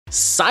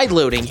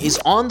Sideloading is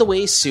on the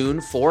way soon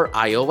for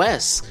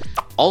iOS.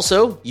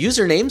 Also,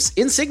 usernames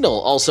in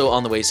Signal also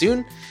on the way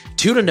soon.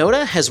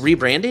 Tutanota has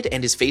rebranded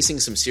and is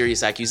facing some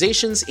serious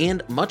accusations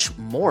and much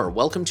more.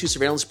 Welcome to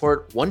Surveillance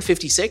Report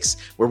 156,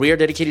 where we are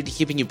dedicated to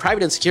keeping you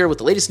private and secure with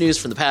the latest news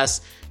from the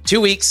past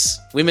 2 weeks.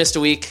 We missed a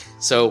week,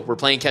 so we're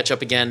playing catch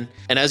up again.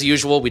 And as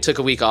usual, we took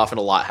a week off and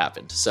a lot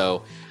happened.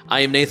 So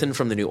I am Nathan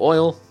from The New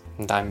Oil.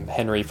 And I'm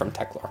Henry from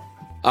Techlore.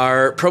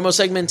 Our promo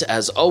segment,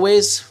 as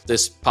always,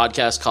 this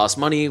podcast costs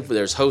money.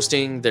 There's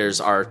hosting,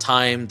 there's our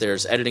time,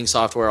 there's editing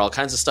software, all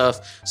kinds of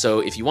stuff.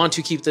 So if you want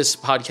to keep this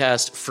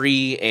podcast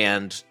free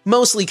and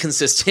mostly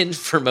consistent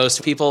for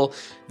most people,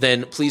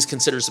 then please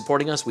consider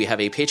supporting us. We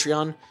have a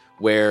Patreon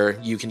where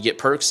you can get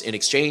perks in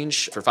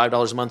exchange. For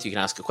 $5 a month, you can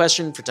ask a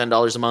question. For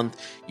 $10 a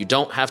month, you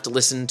don't have to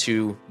listen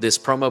to this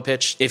promo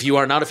pitch. If you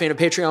are not a fan of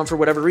Patreon for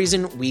whatever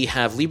reason, we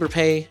have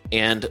LibrePay.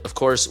 And of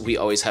course, we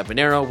always have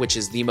Monero, which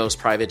is the most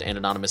private and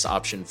anonymous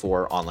option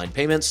for online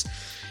payments.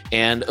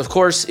 And of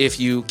course, if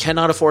you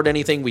cannot afford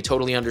anything, we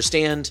totally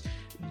understand.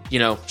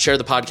 Share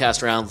the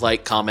podcast around,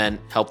 like, comment,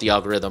 help the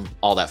algorithm,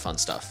 all that fun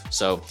stuff.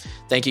 So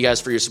thank you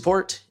guys for your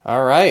support.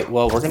 All right,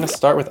 well, we're going to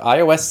start with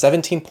iOS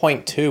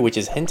 17.2, which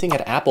is hinting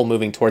at Apple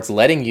moving towards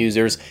letting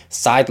users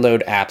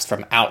sideload apps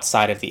from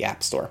outside of the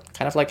App Store,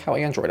 kind of like how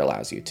Android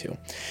allows you to.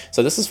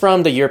 So this is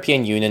from the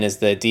European Union, as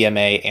the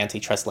DMA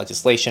antitrust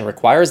legislation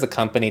requires the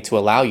company to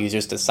allow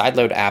users to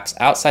sideload apps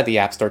outside the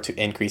App Store to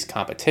increase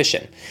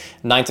competition.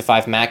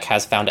 9to5Mac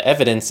has found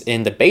evidence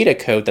in the beta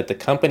code that the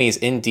company is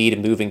indeed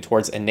moving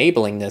towards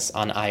enabling this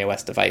on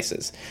iOS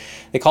devices.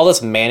 They call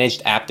this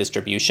managed app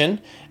distribution,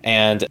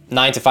 and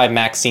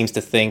 9to5Mac seems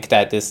to think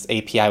that this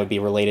API would be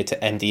related to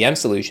MDM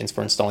solutions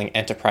for installing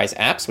enterprise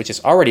apps, which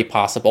is already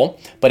possible,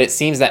 but it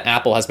seems that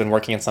Apple has been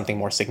working on something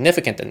more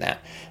significant than that,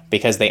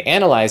 because they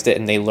analyzed it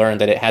and they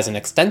learned that it has an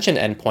extension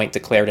endpoint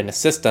declared in a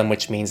system,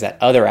 which means that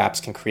other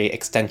apps can create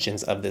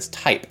extensions of this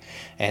type.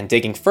 And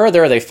digging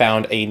further, they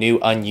found a new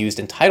unused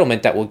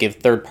entitlement that will give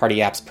third-party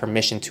apps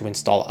permission to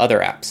install other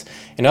apps.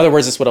 In other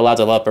words, this would allow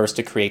developers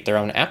to create their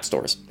own app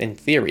stores, in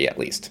theory at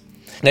least.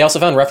 They also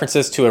found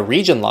references to a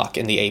region lock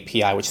in the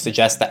API, which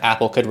suggests that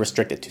Apple could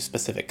restrict it to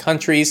specific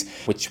countries,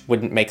 which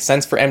wouldn't make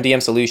sense for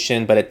MDM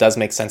solution, but it does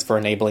make sense for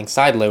enabling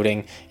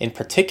sideloading in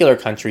particular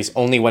countries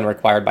only when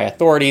required by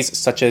authorities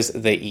such as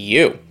the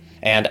EU.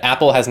 And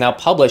Apple has now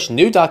published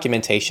new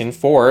documentation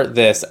for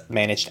this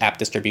managed app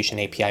distribution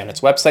API on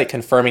its website,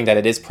 confirming that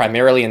it is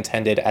primarily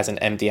intended as an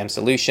MDM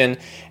solution.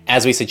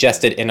 As we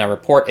suggested in our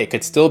report, it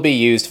could still be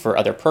used for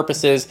other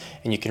purposes,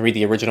 and you can read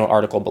the original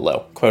article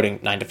below, quoting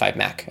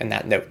 9to5Mac in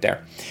that note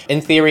there. In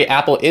theory,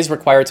 Apple is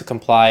required to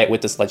comply with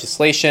this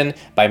legislation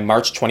by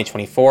March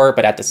 2024,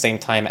 but at the same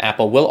time,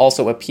 Apple will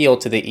also appeal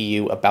to the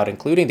EU about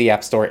including the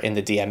App Store in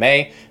the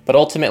DMA, but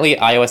ultimately,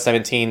 iOS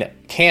 17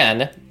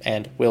 can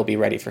and will be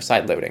ready for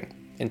sideloading.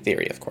 In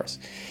theory, of course.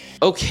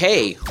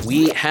 Okay,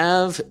 we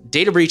have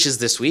data breaches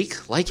this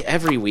week, like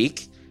every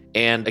week.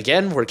 And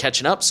again, we're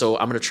catching up, so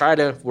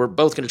we're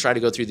both going to try to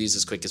go through these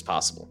as quick as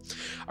possible.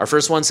 Our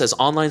first one says,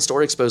 online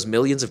store exposed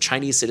millions of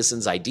Chinese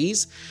citizens'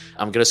 IDs.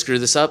 I'm going to screw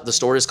this up. The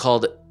store is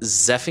called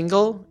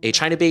Zefingel, a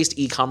China-based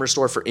e-commerce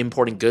store for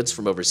importing goods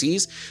from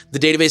overseas. The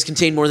database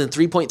contained more than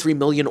 3.3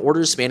 million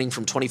orders spanning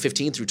from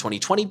 2015 through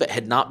 2020, but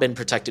had not been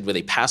protected with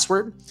a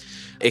password.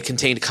 It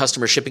contained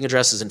customer shipping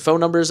addresses and phone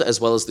numbers,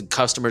 as well as the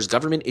customer's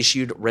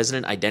government-issued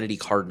resident identity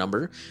card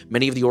number.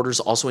 Many of the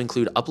orders also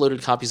include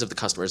uploaded copies of the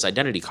customer's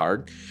identity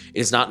card. It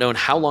is not known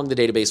how long the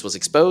database was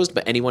exposed,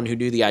 but anyone who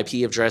knew the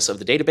IP address of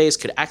the database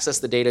could access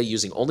the data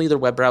using only their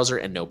web browser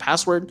and no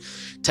password.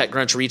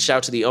 TechCrunch reached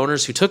out to the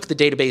owners who took the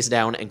database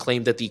down and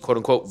claimed that the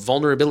quote-unquote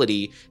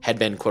vulnerability had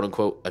been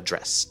quote-unquote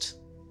addressed.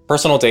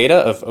 Personal data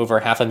of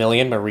over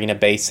 500,000 Marina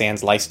Bay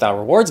Sands Lifestyle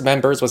Rewards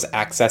members was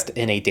accessed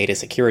in a data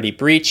security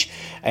breach,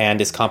 and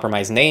is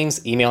compromised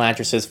names, email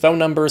addresses, phone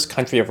numbers,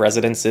 country of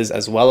residences,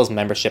 as well as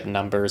membership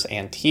numbers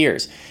and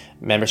tiers.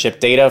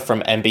 Membership data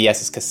from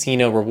MBS's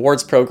casino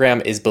rewards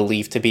program is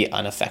believed to be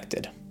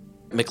unaffected.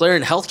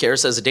 McLaren Healthcare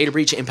says a data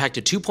breach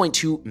impacted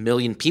 2.2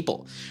 million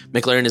people.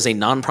 McLaren is a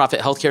nonprofit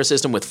healthcare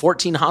system with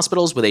 14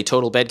 hospitals with a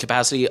total bed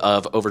capacity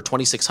of over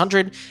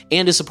 2,600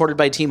 and is supported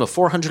by a team of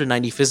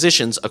 490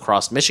 physicians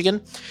across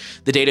Michigan.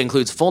 The data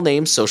includes full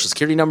names, social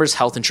security numbers,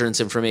 health insurance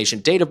information,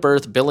 date of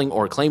birth, billing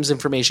or claims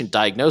information,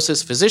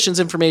 diagnosis, physician's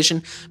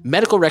information,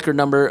 medical record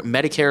number,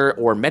 Medicare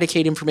or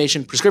Medicaid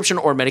information, prescription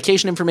or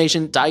medication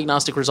information,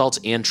 diagnostic results,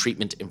 and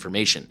treatment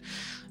information.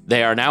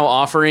 They are now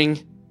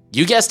offering,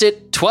 you guessed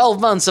it,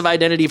 12 months of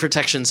identity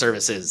protection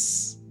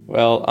services.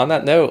 Well, on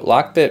that note,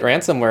 Lockbit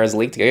ransomware has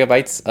leaked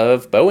gigabytes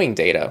of Boeing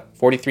data,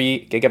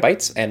 43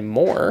 gigabytes and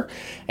more,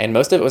 and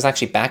most of it was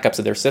actually backups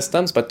of their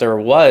systems, but there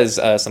was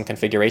some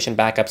configuration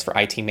backups for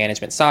IT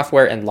management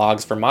software and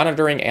logs for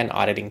monitoring and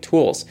auditing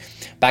tools.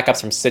 Backups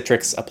from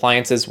Citrix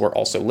appliances were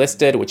also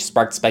listed, which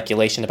sparked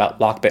speculation about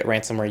Lockbit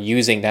ransomware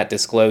using that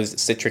disclosed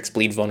Citrix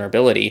bleed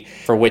vulnerability,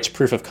 for which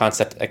proof of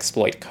concept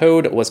exploit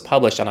code was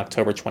published on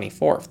October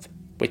 24th.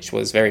 which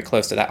was very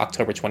close to that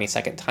October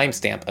 22nd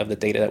timestamp of the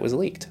data that was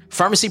leaked.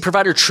 Pharmacy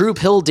provider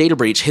TruePill data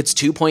breach hits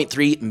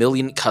 2.3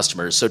 million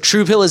customers. So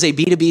TruePill is a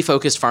B2B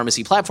focused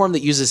pharmacy platform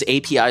that uses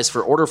APIs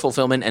for order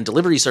fulfillment and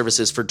delivery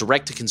services for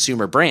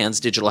direct-to-consumer brands,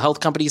 digital health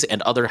companies,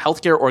 and other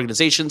healthcare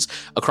organizations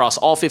across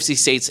all 50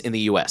 states in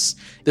the US.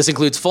 This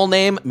includes full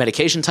name,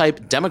 medication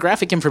type,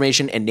 demographic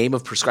information, and name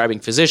of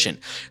prescribing physician.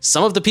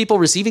 Some of the people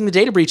receiving the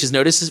data breaches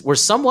notices were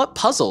somewhat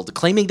puzzled,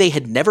 claiming they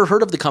had never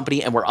heard of the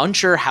company and were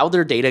unsure how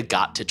their data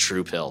got to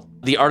TruePill.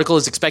 The article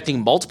is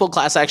expecting multiple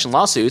class action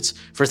lawsuits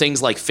for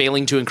things like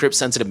failing to encrypt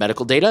sensitive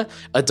medical data,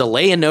 a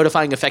delay in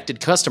notifying affected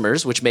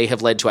customers, which may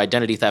have led to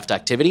identity theft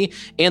activity,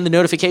 and the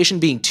notification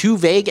being too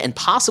vague and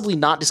possibly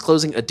not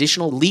disclosing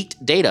additional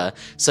leaked data,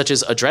 such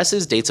as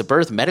addresses, dates of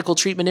birth, medical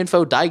treatment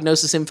info,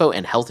 diagnosis info,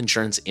 and health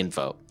insurance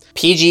info.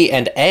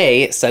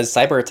 PG&A says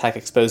cyber attack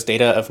exposed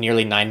data of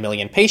nearly 9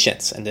 million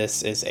patients, and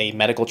this is a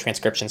medical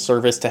transcription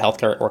service to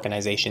healthcare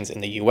organizations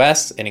in the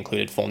US. It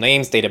included full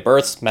names, date of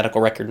births, medical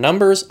record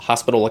numbers,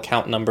 hospital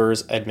account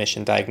numbers,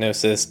 admission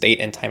diagnosis, date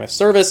and time of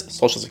service,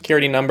 social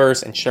security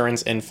numbers,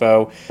 insurance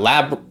info,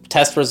 lab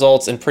test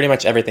results, and pretty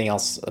much everything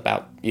else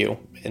about you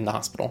in the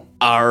hospital.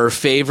 Our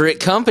favorite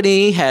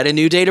company had a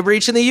new data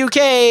breach in the UK.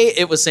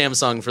 It was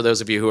Samsung, for those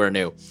of you who are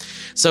new.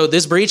 So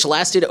this breach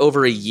lasted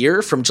over a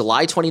year, from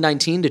July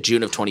 2019 to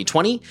June of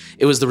 2020.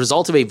 It was the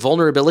result of a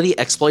vulnerability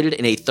exploited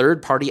in a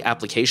third-party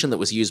application that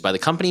was used by the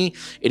company.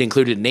 It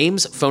included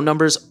names, phone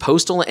numbers,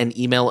 postal and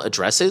email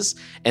addresses.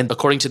 And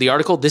according to the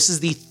article, this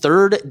is the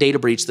third data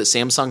breach that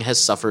Samsung has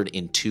suffered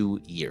in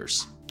 2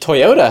 years.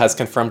 Toyota has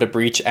confirmed a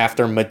breach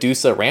after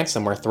Medusa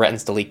ransomware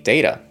threatens to leak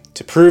data.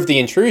 To prove the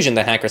intrusion,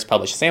 the hackers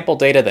published sample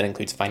data that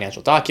includes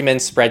financial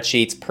documents,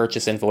 spreadsheets,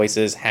 purchase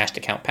invoices, hashed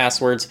account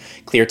passwords,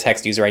 clear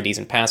text user IDs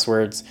and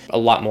passwords, a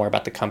lot more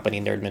about the company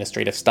and their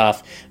administrative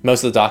stuff.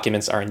 Most of the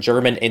documents are in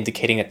German,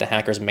 indicating that the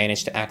hackers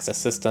managed to access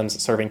systems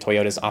serving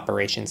Toyota's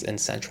operations in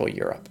Central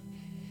Europe.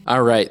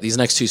 All right, these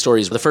next two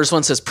stories. The first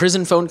one says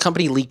prison phone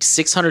company leaked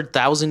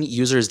 600,000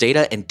 users'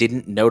 data and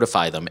didn't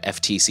notify them,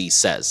 FTC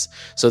says.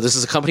 So this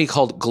is a company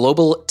called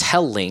Global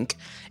Tel-Link.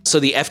 So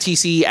the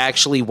FTC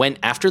actually went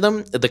after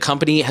them. The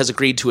company has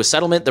agreed to a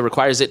settlement that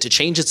requires it to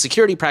change its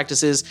security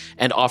practices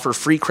and offer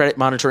free credit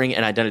monitoring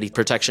and identity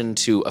protection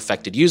to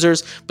affected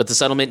users, but the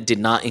settlement did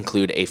not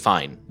include a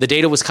fine. The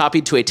data was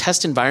copied to a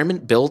test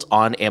environment built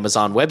on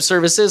Amazon Web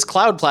Services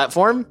cloud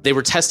platform. They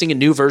were testing a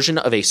new version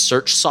of a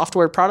search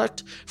software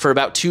product. For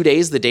about 2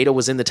 days, the data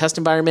was in the test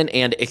environment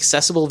and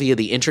accessible via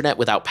the internet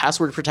without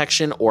password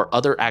protection or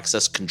other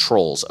access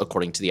controls,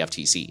 according to the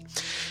FTC.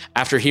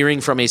 After hearing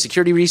from a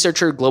security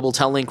researcher, Global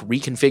Tel-Link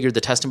reconfigured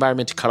the test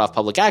environment to cut off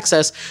public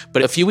access,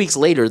 but a few weeks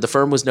later, the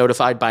firm was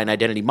notified by an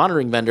identity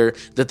monitoring vendor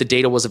that the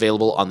data was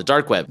available on the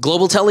dark web.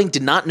 Global Tel-Link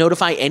did not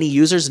notify any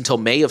users until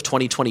May of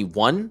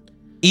 2021.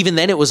 Even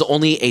then, it was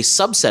only a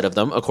subset of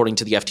them, according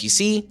to the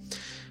FTC.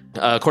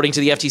 According to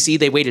the FTC,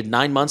 they waited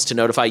 9 months to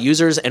notify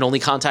users and only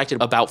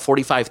contacted about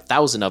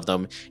 45,000 of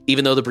them,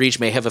 even though the breach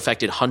may have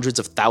affected hundreds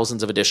of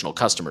thousands of additional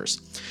customers.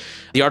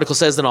 The article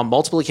says that on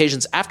multiple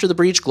occasions after the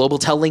breach, Global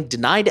Tel-Link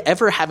denied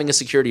ever having a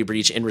security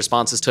breach in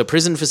responses to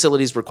prison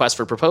facilities' requests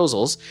for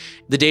proposals.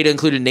 The data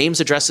included names,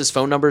 addresses,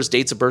 phone numbers,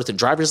 dates of birth, and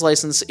driver's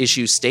license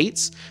issue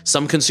states.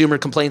 Some consumer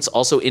complaints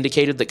also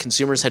indicated that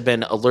consumers had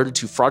been alerted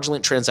to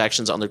fraudulent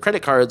transactions on their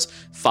credit cards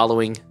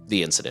following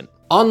the incident.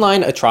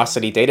 Online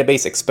atrocity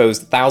database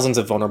exposed thousands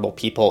of vulnerable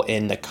people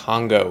in the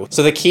Congo.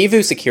 So the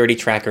Kivu Security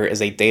Tracker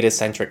is a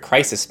data-centric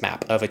crisis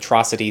map of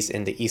atrocities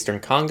in the eastern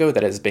Congo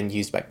that has been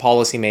used by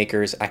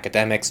policymakers,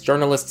 academics,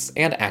 journalists,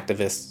 and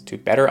activists to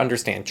better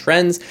understand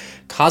trends,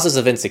 causes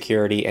of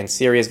insecurity, and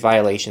serious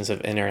violations of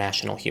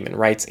international human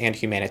rights and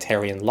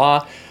humanitarian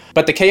law.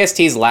 But the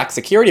KST's lax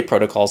security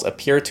protocols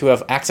appear to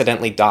have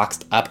accidentally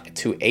doxed up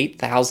to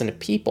 8,000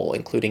 people,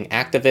 including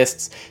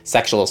activists,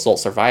 sexual assault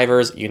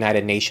survivors,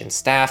 United Nations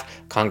staff,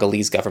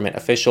 Congolese government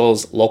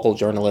officials, local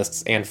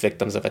journalists, and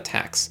victims of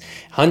attacks.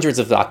 Hundreds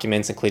of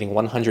documents, including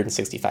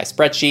 165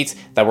 spreadsheets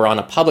that were on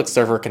a public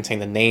server, contain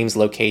the names,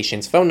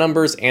 locations, phone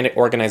numbers, and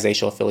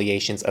organizational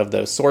affiliations of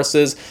those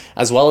sources,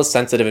 as well as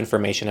sensitive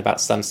information about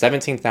some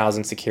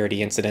 17,000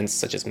 security incidents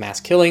such as mass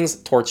killings,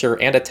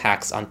 torture, and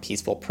attacks on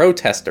peaceful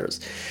protesters.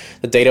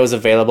 The data was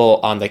available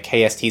on the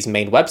KST's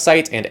main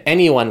website, and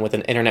anyone with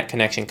an internet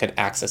connection could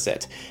access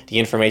it. The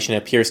information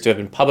appears to have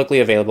been publicly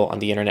available on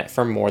the internet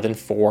for more than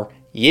 4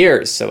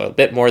 years, so a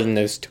bit more than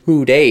those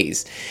 2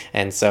 days.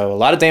 And so a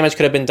lot of damage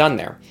could have been done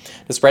there.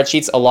 The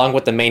spreadsheets, along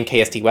with the main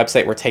KST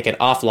website, were taken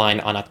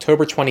offline on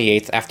October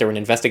 28th after an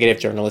investigative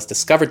journalist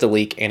discovered the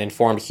leak and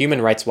informed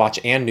Human Rights Watch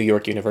and New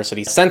York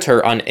University's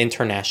Center on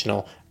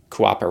International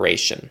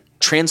Cooperation.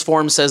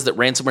 Transform says that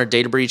ransomware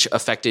data breach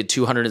affected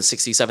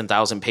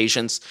 267,000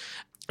 patients.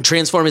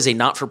 Transform is a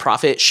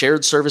not-for-profit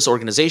shared service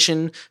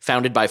organization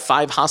founded by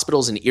 5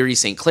 hospitals in Erie,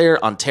 St.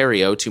 Clair,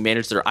 Ontario, to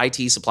manage their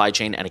IT, supply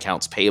chain, and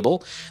accounts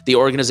payable. The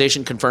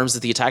organization confirms that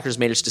the attackers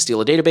managed to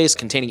steal a database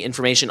containing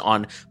information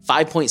on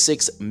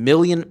 5.6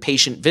 million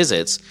patient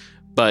visits,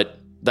 but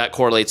That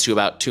correlates to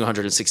about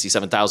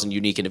 267,000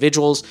 unique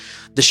individuals.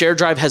 The shared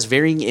drive has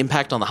varying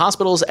impact on the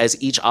hospitals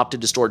as each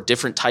opted to store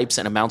different types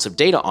and amounts of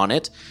data on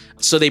it.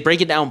 So they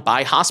break it down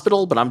by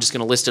hospital, but I'm just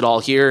going to list it all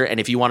here. And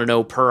if you want to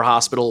know per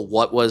hospital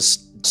what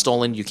was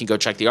stolen, you can go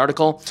check the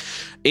article.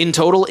 In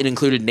total, it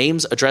included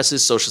names,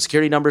 addresses, social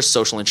security numbers,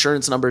 social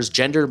insurance numbers,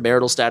 gender,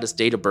 marital status,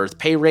 date of birth,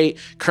 pay rate,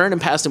 current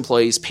and past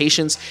employees,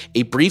 patients,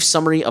 a brief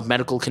summary of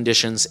medical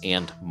conditions,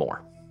 and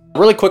more.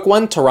 Really quick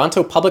one,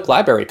 Toronto Public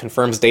Library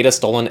confirms data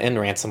stolen in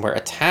ransomware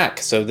attack.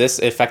 So this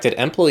affected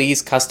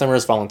employees,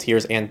 customers,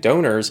 volunteers, and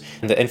donors.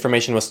 And the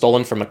information was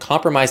stolen from a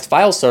compromised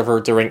file server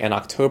during an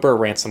October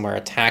ransomware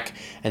attack.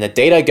 And the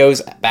data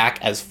goes back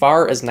as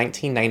far as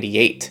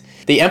 1998.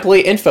 The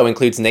employee info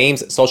includes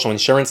names, social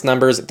insurance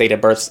numbers, date of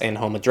births, and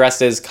home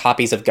addresses.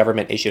 Copies of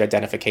government-issued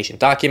identification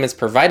documents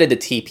provided to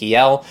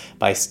TPL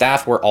by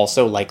staff were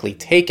also likely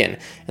taken,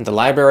 and the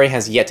library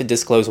has yet to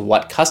disclose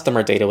what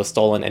customer data was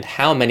stolen and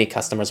how many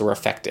customers were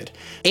affected.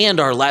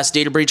 And our last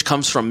data breach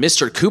comes from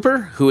Mr. Cooper,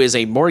 who is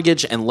a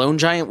mortgage and loan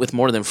giant with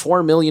more than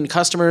 4 million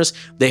customers.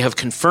 They have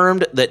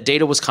confirmed that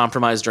data was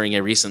compromised during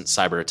a recent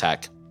cyber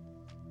attack.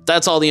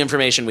 That's all the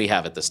information we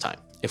have at this time.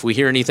 If we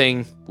hear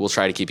anything, we'll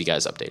try to keep you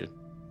guys updated.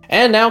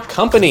 And now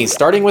companies,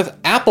 starting with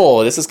Apple.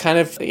 This is kind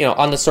of,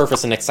 on the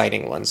surface an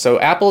exciting one. So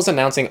Apple is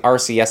announcing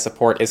RCS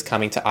support is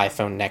coming to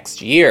iPhone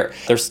next year.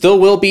 There still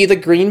will be the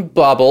green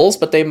bubbles,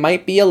 but they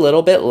might be a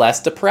little bit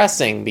less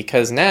depressing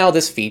because now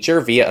this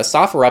feature, via a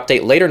software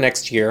update later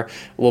next year,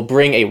 will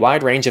bring a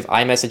wide range of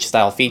iMessage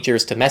style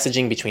features to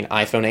messaging between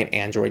iPhone and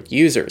Android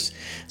users.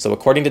 So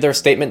according to their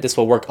statement, this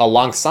will work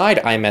alongside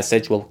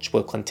iMessage, which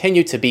will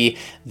continue to be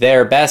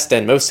their best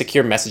and most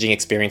secure messaging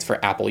experience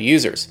for Apple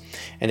users.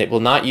 And it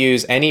will not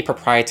use any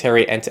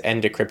proprietary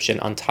end-to-end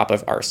encryption on top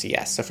of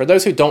RCS. So for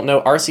those who don't know,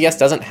 RCS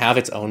doesn't have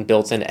its own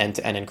built-in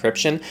end-to-end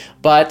encryption,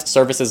 but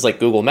services like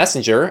Google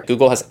Messenger,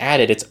 Google has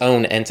added its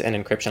own end-to-end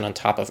encryption on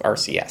top of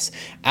RCS.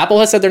 Apple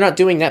has said they're not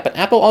doing that, but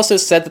Apple also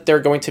said that they're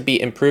going to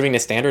be improving the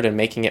standard and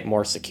making it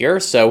more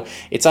secure. So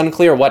it's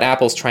unclear what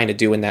Apple's trying to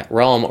do in that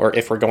realm or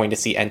if we're going to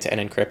see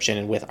end-to-end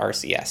encryption with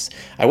RCS.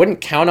 I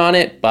wouldn't count on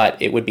it,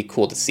 but it would be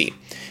cool to see.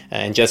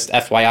 And just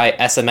FYI,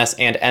 SMS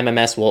and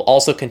MMS will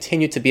also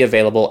continue to be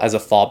available as a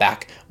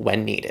fallback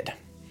when needed.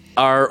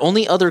 Our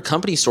only other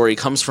company story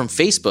comes from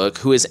Facebook,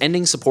 who is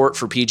ending support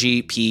for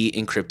PGP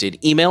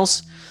encrypted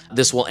emails.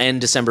 This will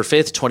end December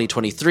 5th,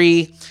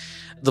 2023.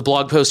 The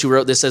blog post who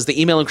wrote this says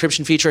the email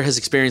encryption feature has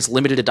experienced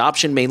limited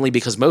adoption, mainly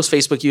because most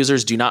Facebook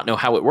users do not know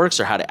how it works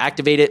or how to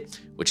activate it,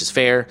 which is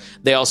fair.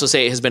 They also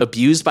say it has been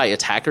abused by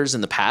attackers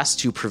in the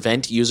past to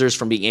prevent users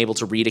from being able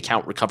to read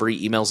account recovery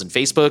emails in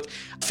Facebook.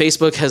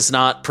 Facebook has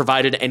not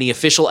provided any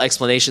official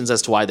explanations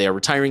as to why they are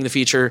retiring the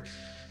feature.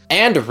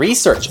 And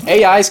research.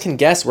 AIs can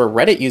guess where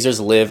Reddit users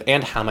live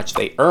and how much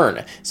they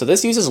earn. So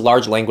this uses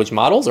large language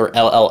models, or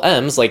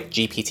LLMs, like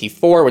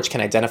GPT-4, which can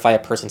identify a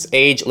person's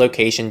age,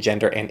 location,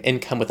 gender, and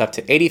income with up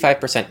to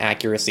 85%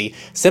 accuracy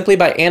simply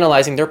by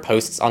analyzing their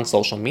posts on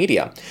social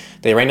media.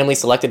 They randomly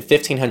selected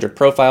 1,500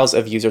 profiles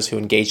of users who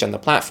engaged on the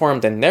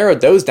platform, then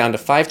narrowed those down to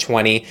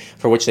 520,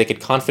 for which they could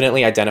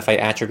confidently identify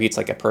attributes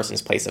like a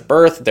person's place of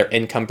birth, their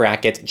income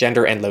bracket,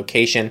 gender, and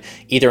location,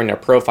 either in their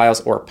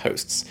profiles or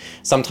posts.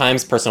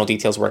 Sometimes personal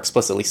details were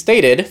explicitly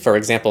stated. For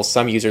example,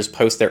 some users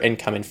post their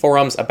income in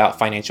forums about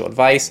financial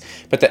advice,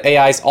 but the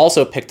AIs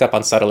also picked up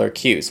on subtler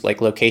cues,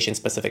 like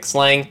location-specific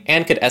slang,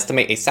 and could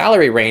estimate a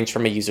salary range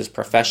from a user's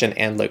profession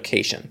and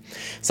location.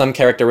 Some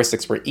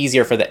characteristics were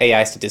easier for the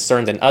AIs to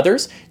discern than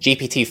others.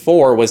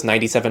 GPT-4 was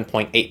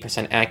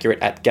 97.8%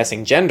 accurate at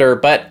guessing gender,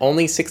 but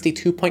only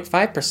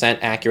 62.5%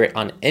 accurate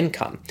on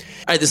income. All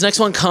right, this next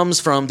one comes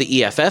from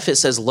the EFF. It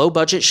says, low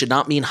budget should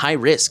not mean high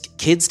risk.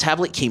 Kids'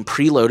 tablet came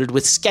preloaded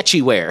with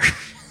sketchyware.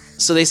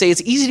 So they say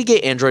it's easy to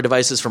get Android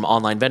devices from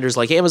online vendors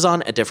like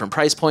Amazon at different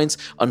price points.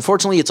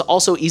 Unfortunately, it's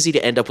also easy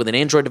to end up with an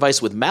Android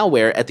device with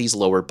malware at these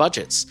lower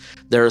budgets.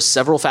 There are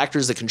several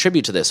factors that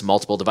contribute to this: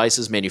 multiple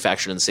devices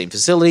manufactured in the same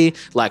facility,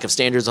 lack of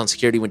standards on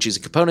security when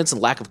choosing components, and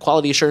lack of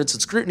quality assurance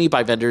and scrutiny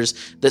by vendors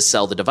that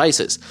sell the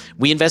devices.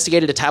 We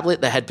investigated a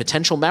tablet that had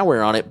potential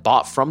malware on it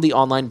bought from the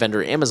online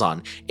vendor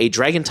Amazon, a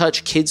Dragon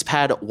Touch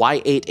KidsPad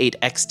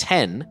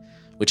Y88X10,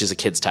 which is a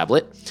kid's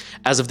tablet.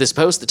 As of this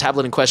post, the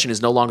tablet in question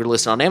is no longer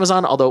listed on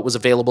Amazon, although it was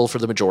available for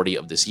the majority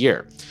of this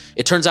year.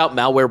 It turns out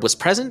malware was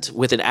present,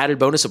 with an added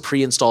bonus of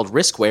pre-installed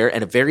riskware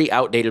and a very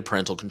outdated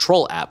parental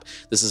control app.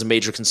 This is a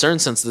major concern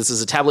since this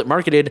is a tablet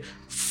marketed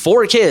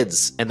for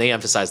kids, and they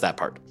emphasize that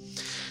part.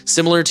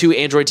 Similar to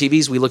Android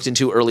TVs we looked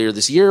into earlier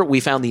this year,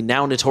 we found the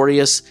now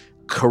notorious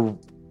Koryova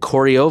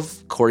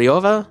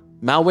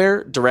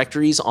malware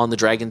directories on the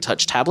Dragon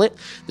Touch tablet.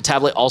 The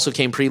tablet also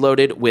came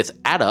preloaded with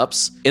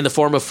add-ups in the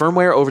form of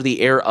firmware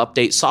over-the-air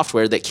update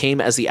software that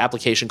came as the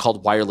application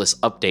called Wireless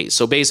Update.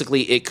 So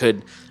basically, it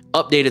could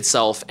update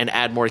itself and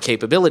add more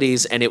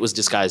capabilities, and it was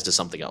disguised as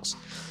something else.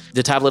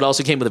 The tablet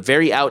also came with a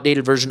very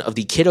outdated version of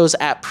the Kiddos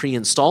app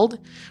pre-installed,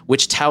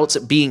 which touts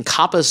being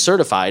COPPA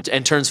certified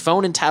and turns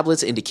phone and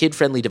tablets into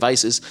kid-friendly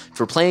devices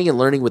for playing and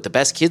learning with the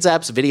best kids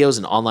apps, videos,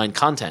 and online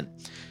content.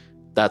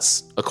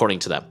 That's according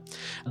to them.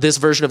 This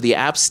version of the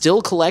app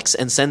still collects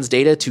and sends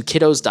data to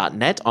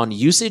kiddos.net on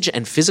usage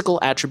and physical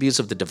attributes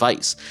of the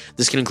device.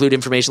 This can include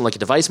information like a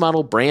device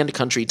model, brand,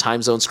 country,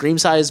 time zone, screen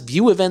size,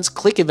 view events,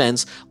 click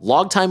events,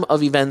 log time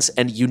of events,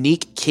 and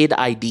unique kid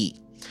ID.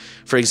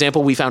 For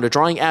example, we found a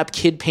drawing app,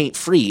 Kid Paint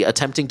Free,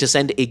 attempting to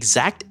send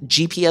exact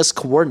GPS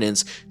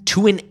coordinates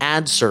to an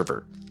ad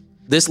server.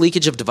 This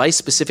leakage of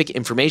device-specific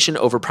information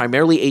over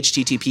primarily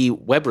HTTP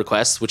web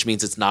requests, which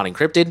means it's not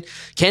encrypted,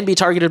 can be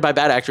targeted by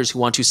bad actors who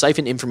want to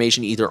siphon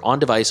information either on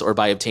device or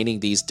by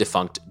obtaining these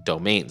defunct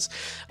domains.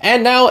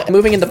 And now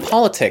moving into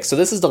politics. So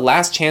this is the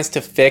last chance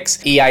to fix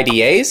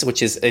EIDAs,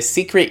 which is a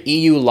secret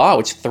EU law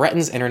which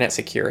threatens internet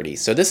security.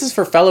 So this is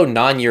for fellow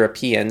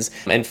non-Europeans,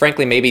 and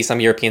frankly, maybe some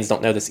Europeans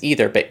don't know this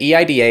either, but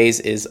EIDAs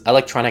is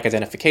electronic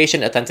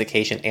identification,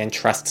 authentication, and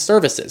trust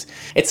services.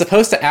 It's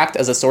supposed to act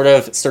as a sort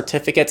of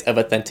certificate of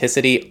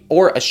authenticity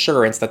or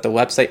assurance that the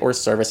website or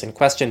service in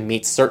question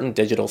meets certain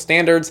digital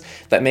standards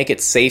that make it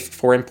safe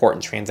for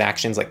important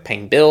transactions like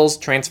paying bills,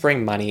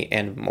 transferring money,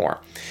 and more.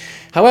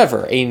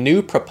 However, a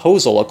new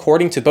proposal,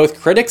 according to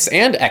both critics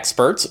and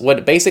experts,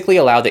 would basically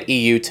allow the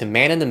EU to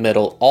man in the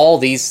middle all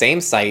these same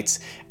sites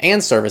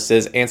and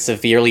services and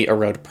severely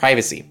erode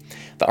privacy.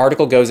 The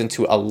article goes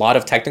into a lot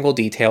of technical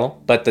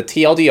detail, but the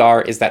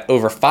TLDR is that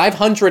over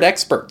 500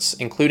 experts,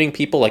 including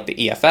people like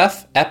the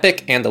EFF,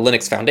 Epic, and the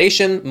Linux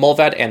Foundation,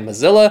 Mullvad, and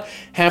Mozilla,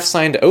 have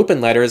signed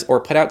open letters or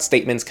put out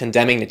statements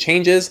condemning the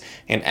changes,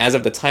 and as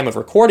of the time of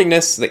recording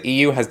this, the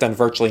EU has done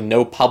virtually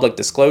no public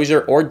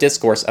disclosure or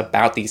discourse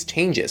about these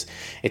changes.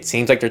 It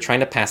seems like they're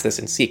trying to pass this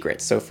in secret,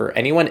 so for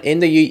anyone in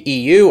the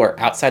EU or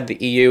outside the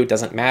EU,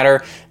 doesn't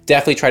matter,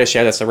 definitely try to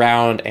share this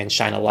around and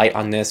shine a light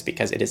on this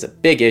because it is a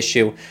big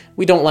issue.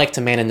 We don't like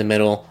to man in the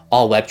middle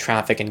all web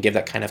traffic and give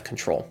that kind of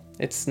control.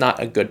 It's not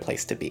a good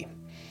place to be.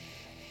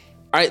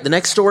 All right, the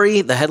next story,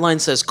 the headline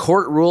says,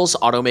 court rules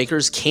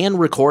automakers can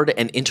record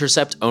and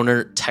intercept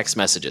owner text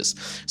messages.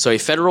 So a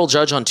federal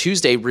judge on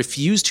Tuesday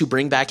refused to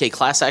bring back a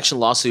class action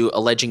lawsuit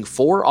alleging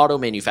 4 auto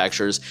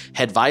manufacturers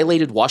had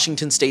violated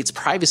Washington state's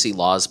privacy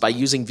laws by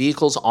using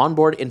vehicles'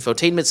 onboard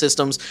infotainment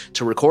systems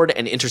to record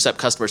and intercept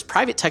customers'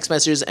 private text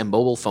messages and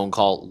mobile phone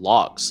call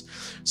logs.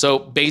 So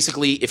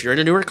basically, if you're in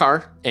a newer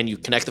car and you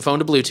connect the phone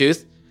to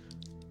Bluetooth,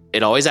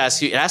 it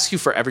asks you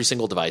for every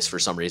single device for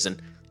some reason,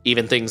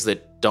 even things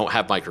that don't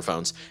have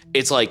microphones.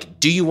 It's like,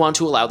 do you want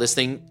to allow this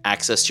thing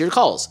access to your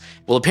calls?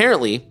 Well,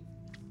 apparently,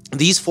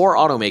 these 4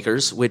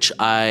 automakers, which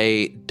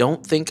I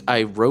don't think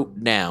I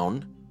wrote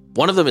down,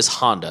 one of them is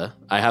Honda.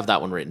 I have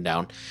that one written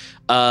down.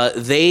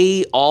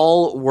 They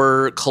all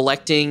were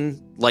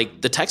collecting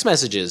like the text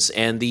messages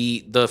and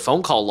the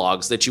phone call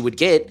logs that you would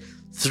get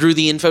through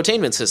the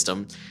infotainment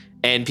system.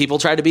 And people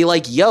tried to be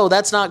like, yo,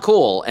 that's not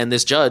cool. And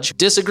this judge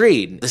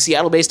disagreed. The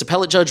Seattle-based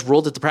appellate judge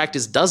ruled that the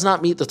practice does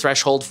not meet the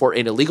threshold for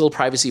an illegal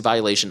privacy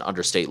violation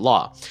under state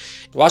law.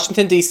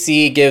 Washington,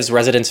 D.C. gives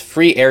residents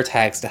free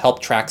AirTags to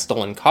help track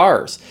stolen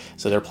cars.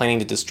 So they're planning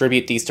to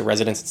distribute these to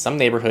residents in some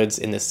neighborhoods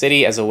in the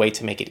city as a way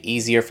to make it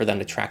easier for them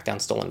to track down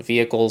stolen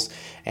vehicles.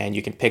 And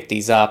you can pick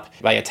these up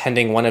by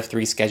attending one of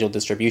 3 scheduled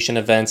distribution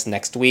events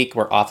next week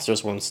where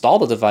officers will install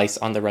the device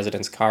on the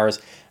residents' cars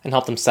and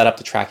help them set up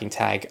the tracking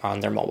tag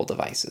on their mobile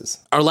devices.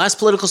 Our last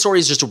political story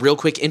is just a real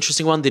quick,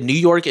 interesting one. The New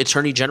York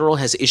Attorney General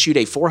has issued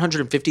a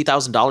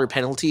 $450,000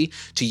 penalty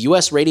to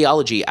U.S.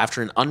 Radiology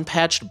after an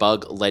unpatched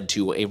bug led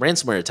to a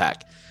ransomware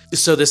attack.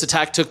 So this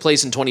attack took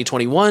place in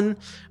 2021,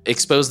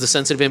 exposed the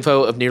sensitive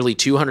info of nearly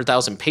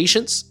 200,000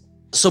 patients.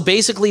 So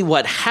basically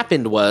what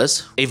happened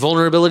was a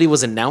vulnerability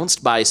was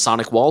announced by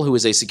SonicWall, who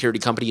is a security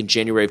company, in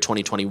January of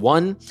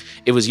 2021.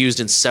 It was used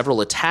in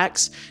several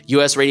attacks.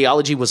 US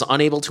Radiology was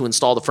unable to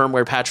install the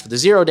firmware patch for the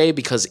 0-day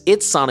because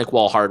its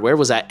SonicWall hardware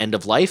was at end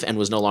of life and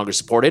was no longer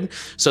supported.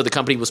 So the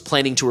company was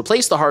planning to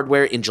replace the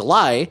hardware in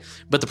July,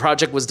 but the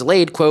project was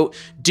delayed, quote,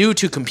 due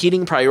to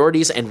competing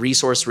priorities and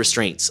resource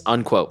restraints,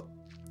 unquote.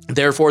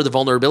 Therefore, the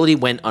vulnerability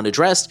went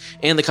unaddressed,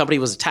 and the company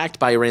was attacked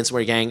by a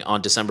ransomware gang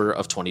on December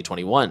of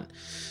 2021.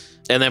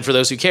 And then for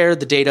those who care,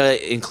 the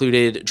data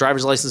included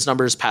driver's license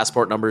numbers,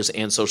 passport numbers,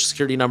 and social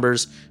security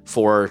numbers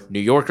for New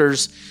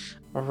Yorkers.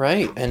 All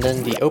right, and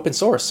then the open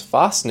source,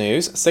 FOSS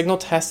News, Signal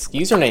tests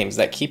usernames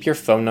that keep your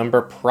phone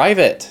number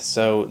private.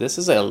 So this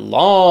is a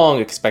long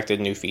expected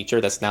new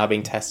feature that's now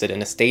being tested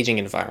in a staging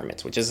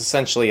environment, which is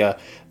essentially a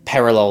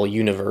parallel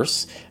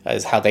universe,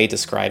 is how they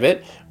describe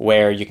it,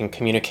 where you can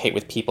communicate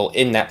with people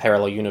in that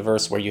parallel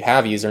universe where you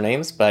have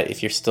usernames, but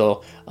if you're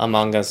still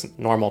among us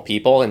normal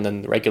people in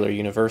the regular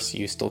universe,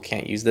 you still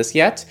can't use this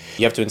yet.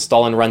 You have to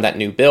install and run that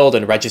new build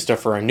and register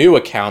for a new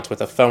account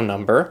with a phone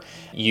number.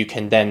 You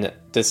can then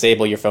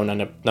disable your phone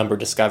number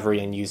discovery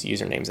and use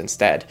usernames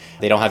instead.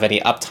 They don't have any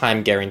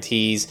uptime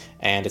guarantees,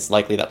 and it's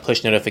likely that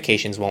push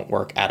notifications won't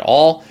work at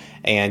all,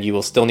 and you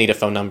will still need a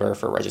phone number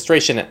for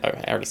registration.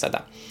 I already said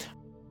that.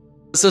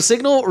 So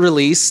Signal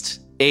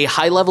released a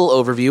high-level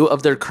overview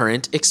of their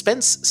current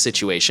expense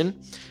situation.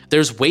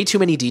 There's way too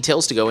many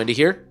details to go into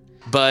here,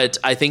 but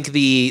I think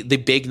the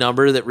big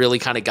number that really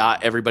kind of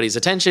got everybody's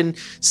attention,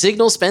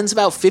 Signal spends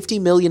about $50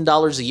 million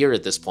a year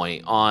at this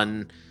point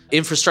on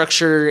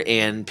infrastructure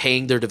and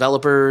paying their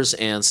developers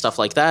and stuff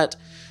like that.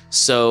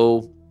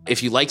 So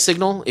if you like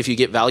Signal, if you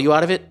get value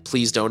out of it,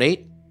 please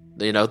donate.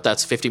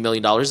 That's $50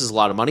 million is a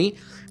lot of money.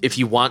 If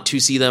you want to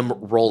see them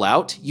roll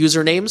out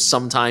usernames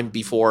sometime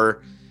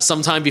before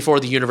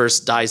the universe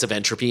dies of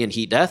entropy and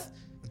heat death,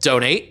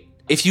 donate.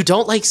 If you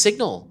don't like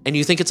Signal and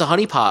you think it's a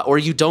honeypot or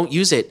you don't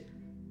use it,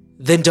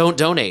 then don't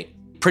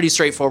donate. Pretty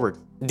straightforward.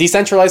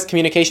 Decentralized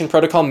communication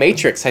protocol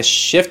Matrix has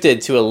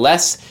shifted to a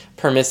less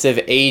permissive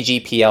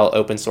AGPL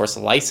open source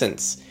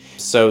license.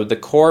 So the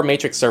core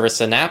Matrix server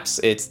Synapse,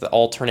 it's the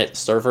alternate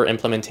server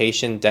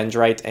implementation,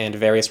 Dendrite, and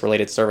various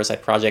related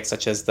server-side projects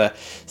such as the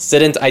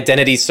Sident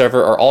Identity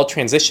server are all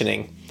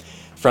transitioning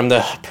from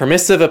the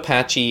permissive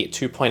Apache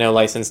 2.0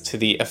 license to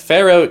the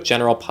Affero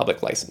General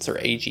Public License, or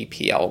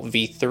AGPL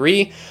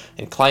v3,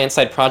 and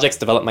client-side projects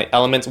developed by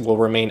Element will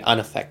remain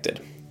unaffected.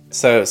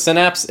 So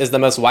Synapse is the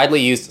most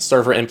widely used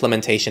server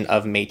implementation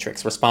of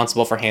Matrix,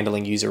 responsible for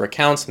handling user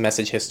accounts,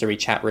 message history,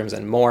 chat rooms,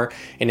 and more.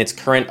 In its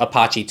current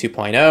Apache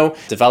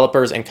 2.0,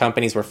 developers and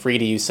companies were free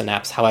to use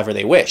Synapse however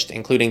they wished,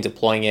 including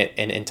deploying it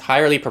in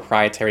entirely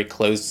proprietary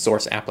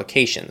closed-source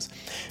applications.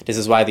 This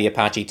is why the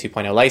Apache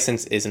 2.0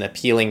 license is an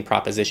appealing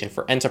proposition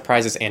for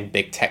enterprises and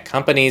big tech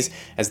companies,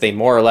 as they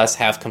more or less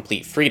have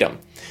complete freedom.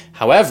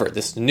 However,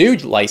 this new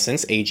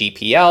license,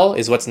 AGPL,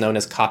 is what's known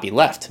as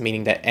copyleft,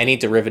 meaning that any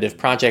derivative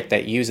project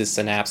that uses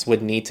Synapse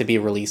would need to be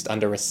released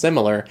under a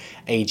similar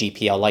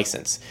AGPL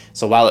license.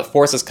 So while it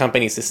forces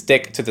companies to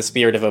stick to the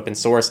spirit of open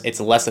source, it's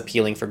less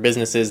appealing for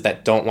businesses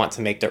that don't want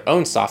to make their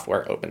own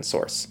software open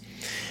source.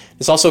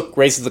 This also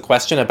raises the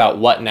question about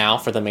what now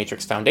for the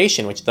Matrix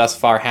Foundation, which thus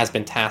far has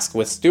been tasked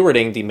with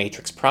stewarding the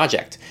Matrix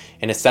project.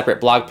 In a separate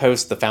blog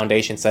post, the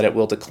Foundation said it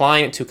will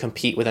decline to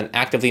compete with an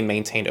actively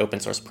maintained open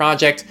source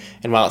project,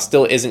 and while it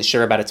still isn't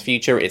sure about its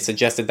future, it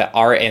suggested that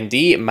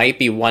R&D might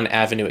be one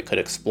avenue it could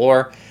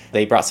explore.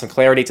 They brought some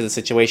clarity to the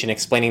situation,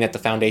 explaining that the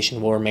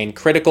Foundation will remain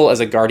critical as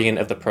a guardian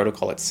of the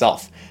protocol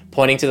itself,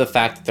 pointing to the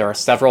fact that there are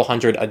several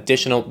hundred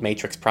additional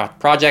Matrix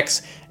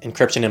projects,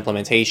 encryption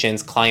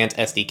implementations, client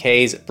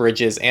SDKs,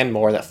 bridges, and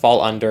more that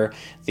fall under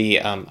the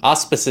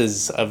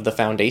auspices of the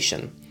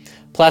Foundation.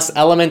 Plus,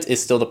 Element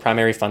is still the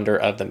primary funder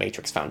of the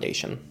Matrix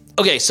Foundation.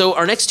 Okay, so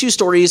our next two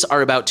stories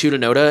are about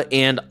Tudanoda,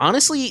 and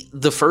honestly,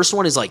 the first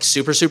one is like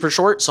super, super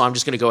short, so I'm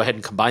just going to go ahead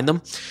and combine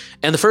them.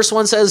 And the first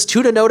one says,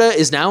 Tudanoda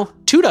is now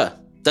Tuda.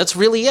 That's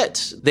really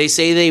it. They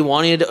say they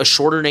wanted a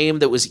shorter name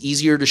that was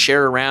easier to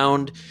share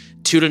around.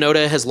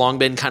 Tudanoda has long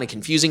been kind of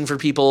confusing for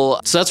people.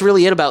 So that's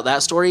really it about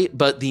that story.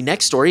 But the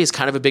next story is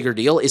kind of a bigger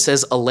deal. It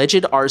says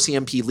alleged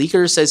RCMP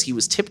leaker says he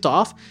was tipped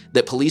off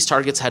that police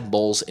targets had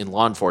moles in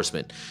law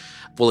enforcement.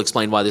 We'll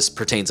explain why this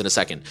pertains in a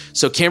second.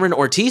 So Cameron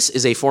Ortiz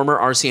is a former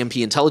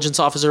RCMP intelligence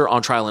officer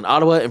on trial in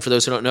Ottawa. And for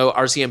those who don't know,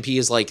 RCMP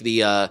is like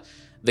the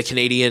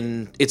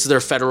Canadian, it's their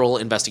federal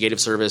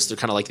investigative service. They're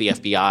kind of like the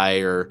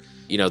FBI or,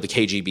 the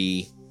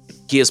KGB.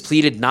 He has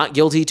pleaded not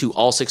guilty to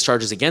all 6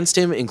 charges against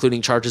him,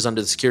 including charges under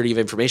the Security of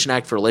Information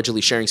Act for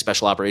allegedly sharing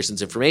special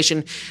operations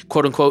information,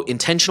 quote unquote,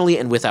 intentionally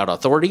and without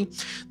authority.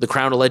 The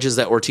Crown alleges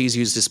that Ortiz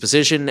used his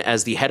position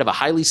as the head of a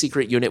highly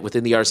secret unit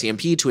within the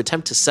RCMP to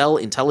attempt to sell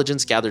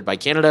intelligence gathered by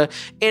Canada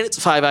and its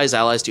Five Eyes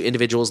allies to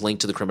individuals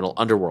linked to the criminal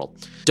underworld.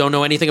 Don't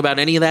know anything about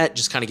any of that,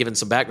 just kind of giving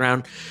some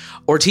background.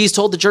 Ortiz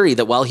told the jury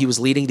that while he was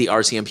leading the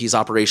RCMP's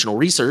Operational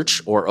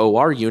Research, or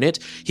OR unit,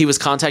 he was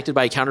contacted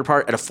by a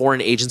counterpart at a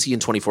foreign agency in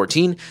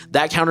 2014.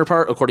 That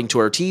counterpart, according to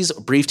Ortiz,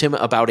 briefed him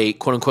about a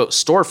quote-unquote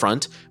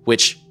storefront,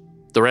 which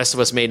the rest of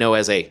us may know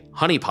as a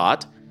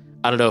honeypot.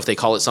 I don't know if they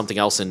call it something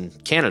else in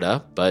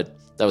Canada, but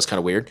that was kind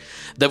of weird.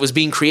 That was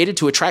being created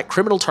to attract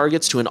criminal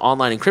targets to an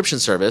online encryption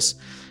service.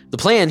 The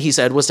plan, he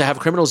said, was to have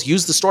criminals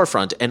use the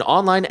storefront, an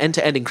online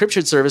end-to-end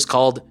encryption service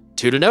called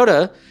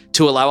Tudanoda,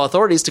 to allow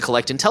authorities to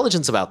collect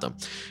intelligence about them.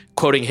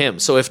 Quoting him,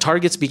 so if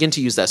targets begin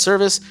to use that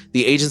service,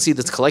 the agency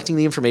that's collecting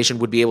the information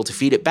would be able to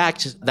feed it back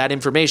to that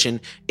information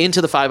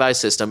into the Five Eyes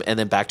system and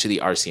then back to the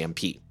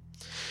RCMP.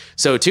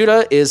 So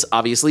Tuda is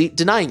obviously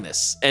denying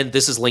this, and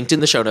this is linked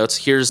in the show notes.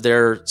 Here's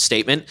their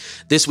statement.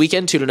 This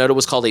weekend, Tudanoda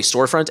was called a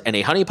storefront and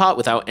a honeypot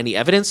without any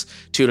evidence.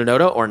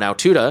 Tudanoda, or now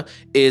Tuda,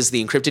 is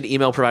the encrypted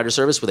email provider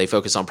service with a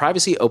focus on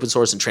privacy, open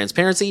source, and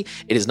transparency.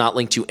 It is not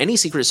linked to any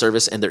secret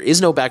service, and there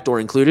is no backdoor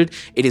included.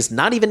 It is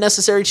not even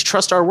necessary to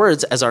trust our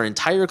words, as our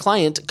entire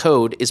client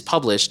code is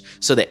published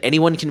so that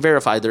anyone can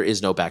verify there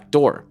is no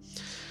backdoor.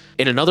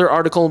 In another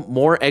article,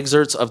 more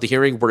excerpts of the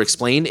hearing were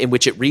explained, in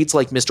which it reads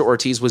like Mr.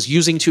 Ortiz was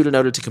using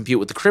Tudanoda to compute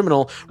with the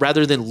criminal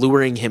rather than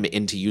luring him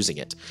into using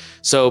it.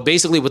 So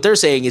basically what they're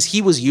saying is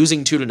he was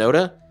using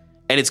Tudanoda,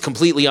 and it's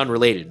completely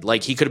unrelated.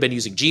 Like, he could have been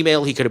using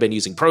Gmail, he could have been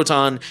using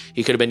Proton,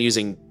 he could have been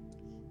using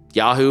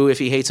Yahoo if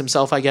he hates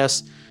himself, I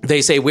guess.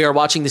 They say, we are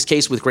watching this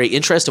case with great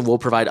interest and will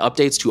provide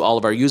updates to all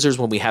of our users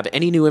when we have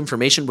any new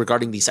information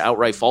regarding these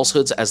outright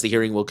falsehoods as the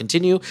hearing will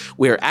continue.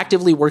 We are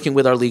actively working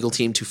with our legal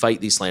team to fight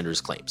these slanderous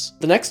claims.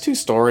 The next 2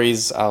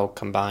 stories I'll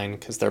combine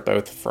because they're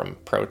both from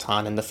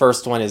Proton. And the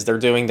first one is they're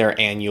doing their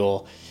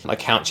annual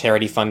account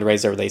charity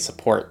fundraiser where they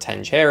support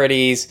 10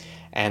 charities.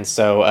 And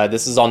so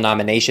this is all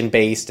nomination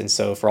based. And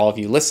so for all of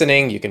you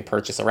listening, you can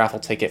purchase a raffle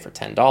ticket for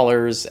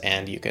 $10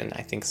 and you can,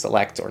 I think,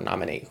 select or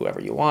nominate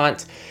whoever you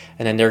want.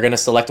 And then they're going to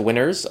select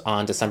winners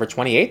on December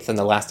 28th. And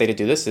the last day to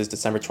do this is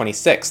December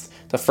 26th.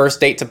 The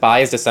first date to buy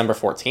is December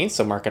 14th.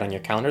 So mark it on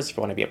your calendars if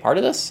you want to be a part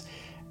of this.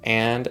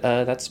 And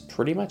that's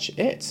pretty much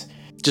it.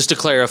 Just to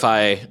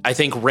clarify, I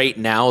think right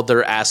now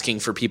they're asking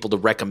for people to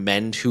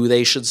recommend who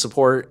they should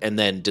support, and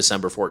then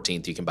December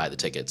 14th you can buy the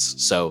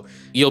tickets. So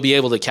you'll be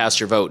able to cast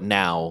your vote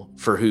now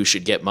for who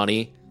should get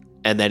money,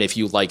 and then if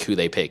you like who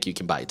they pick, you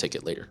can buy a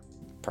ticket later.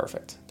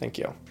 Perfect. Thank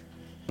you.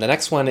 The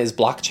next one is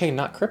blockchain,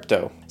 not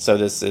crypto. So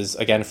this is,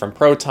 again, from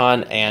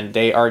Proton, and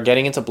they are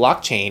getting into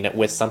blockchain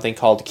with something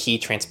called key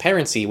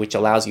transparency, which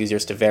allows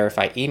users to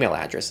verify email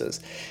addresses.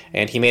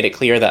 And he made it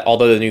clear that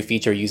although the new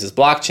feature uses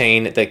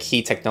blockchain, the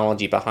key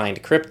technology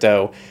behind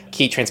crypto,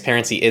 key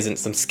transparency isn't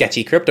some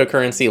sketchy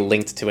cryptocurrency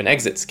linked to an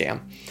exit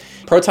scam.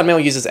 Proton Mail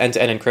uses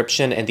end-to-end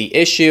encryption, and the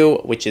issue,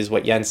 which is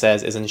what Yen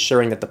says, is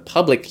ensuring that the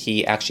public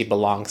key actually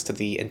belongs to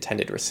the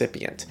intended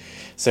recipient.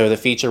 So the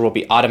feature will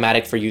be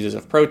automatic for users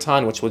of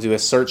Proton, which will do a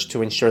search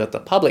to ensure that the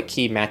public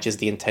key matches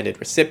the intended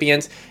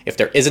recipient. If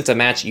there isn't a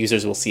match,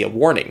 users will see a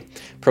warning.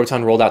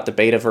 Proton rolled out the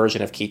beta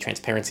version of key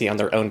transparency on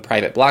their own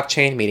private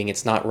blockchain, meaning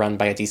it's not run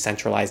by a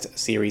decentralized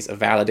series of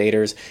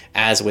validators,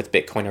 as with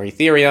Bitcoin or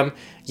Ethereum.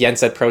 Yen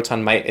said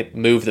Proton might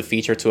move the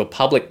feature to a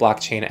public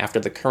blockchain after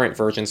the current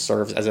version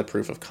serves as a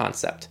proof of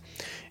concept.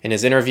 In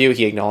his interview,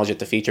 he acknowledged that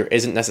the feature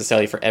isn't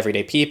necessarily for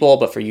everyday people,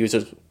 but for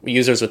users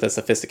with a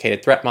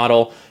sophisticated threat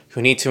model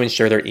who need to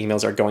ensure their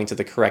emails are going to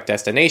the correct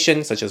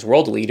destination, such as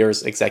world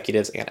leaders,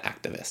 executives, and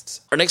activists.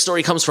 Our next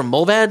story comes from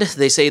Mulvad.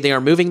 They say they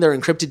are moving their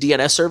encrypted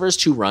DNS servers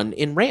to run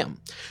in RAM.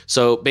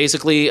 So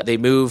basically, they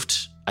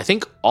moved, I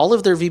think, all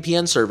of their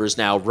VPN servers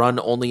now run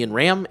only in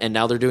RAM, and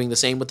now they're doing the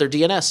same with their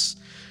DNS.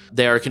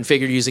 They are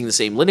configured using the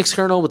same Linux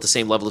kernel with the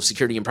same level of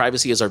security and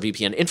privacy as our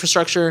VPN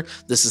infrastructure.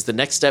 This is the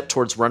next step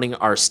towards running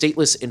our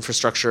stateless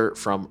infrastructure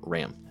from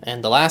RAM.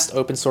 And the last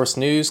open source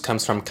news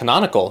comes from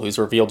Canonical, who's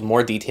revealed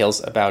more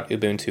details about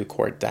Ubuntu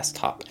Core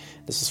Desktop.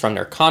 This is from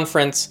their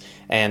conference,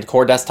 and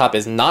Core Desktop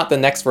is not the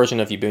next version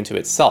of Ubuntu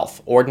itself.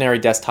 Ordinary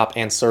desktop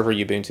and server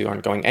Ubuntu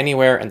aren't going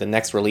anywhere, and the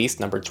next release,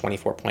 number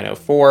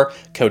 24.04,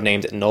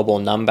 codenamed Noble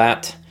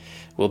Numbat,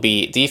 will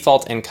be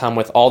default and come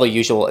with all the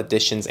usual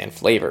additions and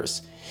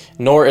flavors.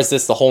 Nor is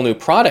this the whole new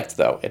product,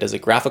 though. It is a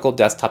graphical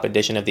desktop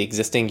edition of the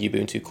existing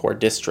Ubuntu Core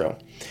distro.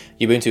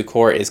 Ubuntu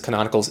Core is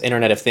Canonical's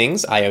Internet of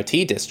Things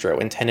IoT distro,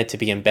 intended to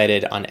be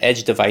embedded on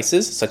edge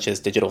devices such as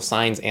digital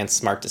signs and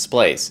smart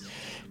displays.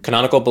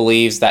 Canonical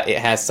believes that it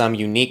has some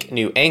unique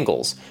new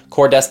angles.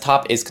 Core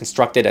Desktop is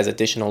constructed as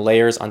additional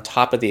layers on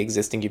top of the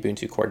existing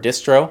Ubuntu Core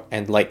distro,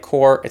 and like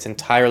Core, it's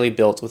entirely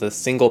built with a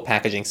single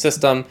packaging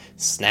system,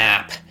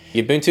 Snap.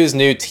 Ubuntu's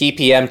new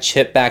TPM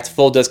chip-backed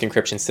full disk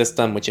encryption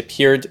system, which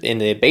appeared in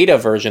the beta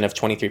version of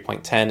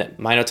 23.10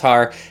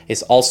 Minotaur,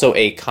 is also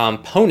a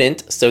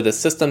component, so the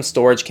system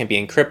storage can be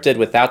encrypted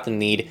without the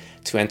need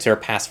to enter a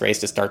passphrase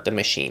to start the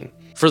machine.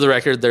 For the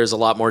record, there's a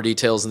lot more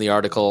details in the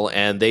article,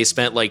 and they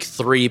spent like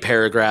 3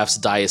 paragraphs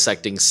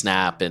dissecting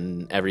Snap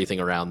and everything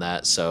around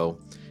that. So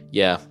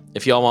yeah,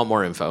 if y'all want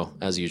more info,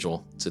 as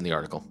usual, it's in the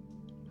article.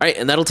 All right,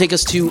 and that'll take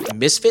us to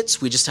Misfits.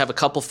 We just have a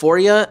couple for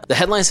you. The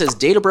headline says,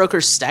 Data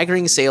Broker's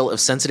staggering sale of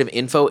sensitive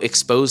info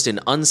exposed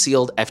in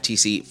unsealed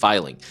FTC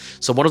filing.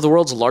 So one of the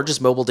world's largest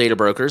mobile data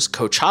brokers,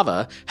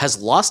 Kochava,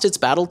 has lost its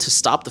battle to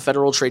stop the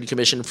Federal Trade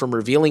Commission from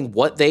revealing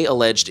what they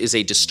alleged is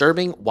a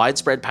disturbing,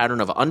 widespread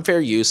pattern of unfair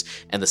use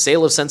and the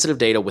sale of sensitive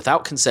data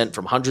without consent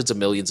from hundreds of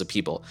millions of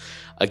people.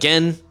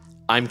 Again,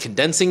 I'm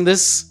condensing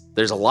this.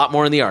 There's a lot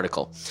more in the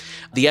article.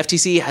 The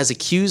FTC has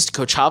accused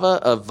Kochava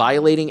of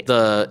violating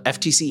the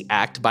FTC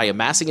Act by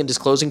amassing and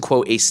disclosing,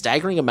 quote, a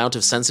staggering amount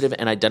of sensitive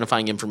and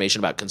identifying information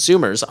about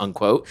consumers,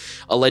 unquote,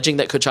 alleging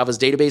that Kochava's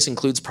database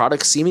includes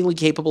products seemingly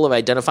capable of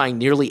identifying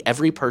nearly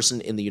every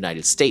person in the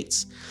United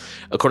States.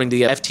 According to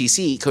the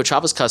FTC,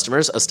 Kochava's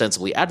customers,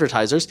 ostensibly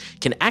advertisers,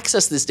 can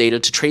access this data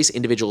to trace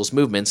individuals'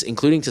 movements,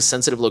 including to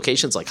sensitive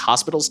locations like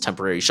hospitals,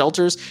 temporary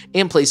shelters,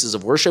 and places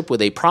of worship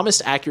with a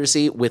promised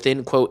accuracy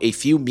within, quote, a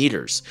few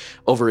meters,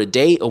 over a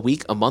day, a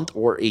week, a month,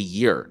 or a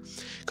year.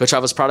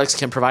 Kochava's products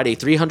can provide a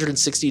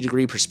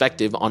 360-degree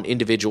perspective on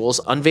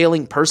individuals,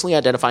 unveiling personally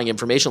identifying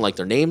information like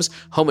their names,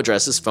 home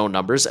addresses, phone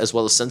numbers, as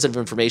well as sensitive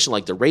information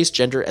like their race,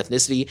 gender,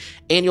 ethnicity,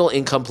 annual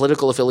income,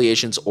 political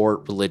affiliations, or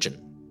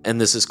religion. And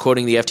this is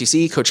quoting the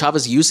FTC,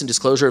 Kochava's use and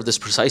disclosure of this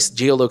precise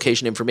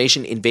geolocation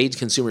information invades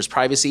consumers'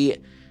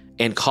 privacy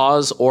and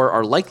cause or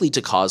are likely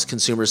to cause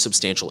consumers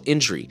substantial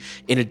injury.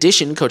 In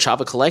addition,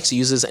 Kochava collects,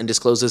 uses, and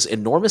discloses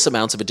enormous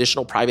amounts of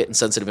additional private and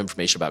sensitive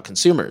information about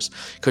consumers.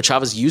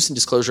 Kochava's use and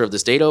disclosure of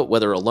this data,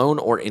 whether alone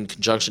or in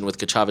conjunction with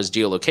Kochava's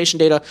geolocation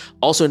data,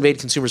 also invade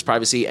consumers'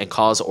 privacy and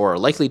cause or are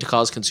likely to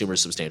cause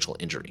consumers substantial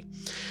injury.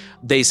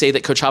 They say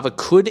that Kochava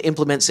could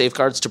implement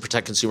safeguards to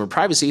protect consumer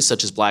privacy,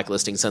 such as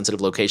blacklisting sensitive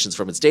locations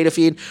from its data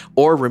feed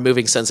or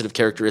removing sensitive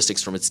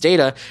characteristics from its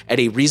data at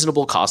a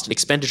reasonable cost and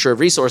expenditure of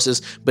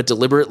resources, but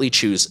deliberately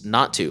choose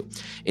not to.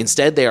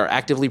 Instead, they are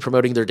actively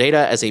promoting their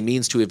data as a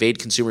means to evade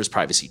consumers'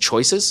 privacy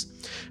choices.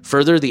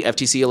 Further, the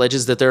FTC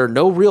alleges that there are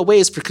no real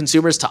ways for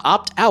consumers to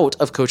opt out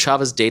of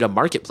Kochava's data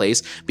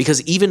marketplace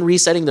because even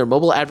resetting their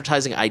mobile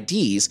advertising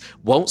IDs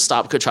won't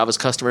stop Kochava's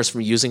customers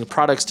from using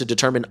products to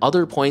determine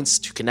other points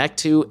to connect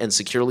to and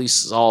securely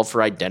solve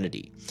for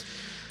identity.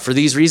 For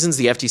these reasons,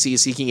 the FTC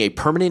is seeking a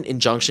permanent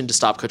injunction to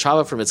stop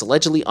Kochava from its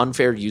allegedly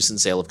unfair use and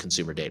sale of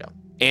consumer data.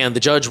 And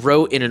the judge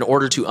wrote in an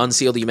order to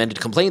unseal the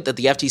amended complaint that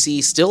the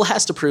FTC still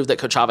has to prove that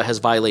Kochava has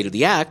violated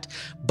the act,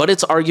 but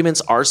its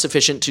arguments are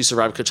sufficient to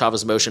survive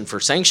Kochava's motion for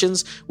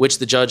sanctions, which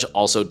the judge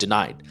also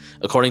denied.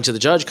 According to the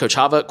judge,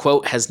 Kochava,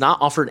 quote, has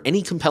not offered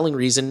any compelling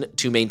reason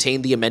to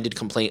maintain the amended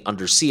complaint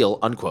under seal,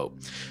 unquote.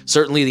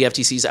 Certainly, the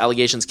FTC's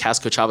allegations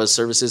cast Kochava's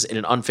services in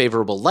an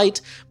unfavorable light,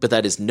 but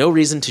that is no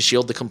reason to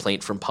shield the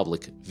complaint from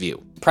public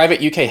view.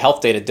 Private UK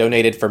health data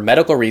donated for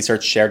medical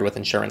research shared with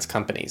insurance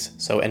companies.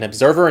 So an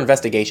observer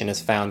investigation has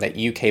found that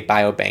UK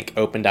Biobank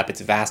opened up its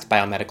vast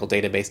biomedical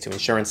database to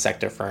insurance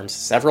sector firms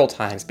several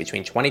times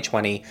between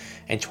 2020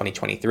 and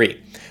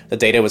 2023. The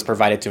data was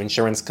provided to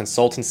insurance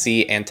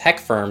consultancy and tech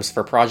firms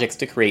for projects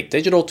to create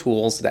digital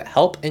tools that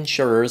help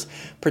insurers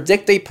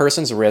predict a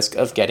person's risk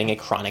of getting a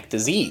chronic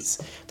disease.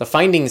 The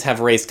findings have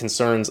raised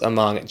concerns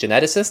among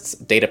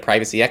geneticists, data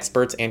privacy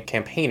experts, and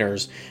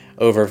campaigners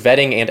over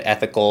vetting and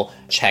ethical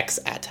checks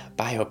at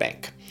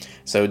Biobank.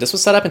 So this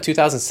was set up in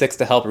 2006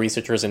 to help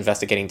researchers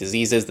investigating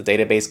diseases. The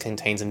database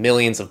contains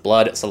millions of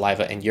blood,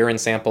 saliva, and urine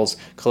samples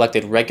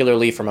collected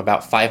regularly from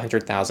about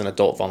 500,000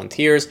 adult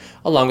volunteers,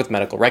 along with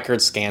medical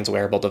records, scans,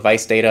 wearable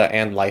device data,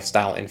 and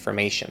lifestyle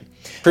information.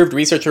 Approved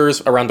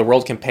researchers around the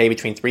world can pay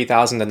between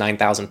 £3,000 to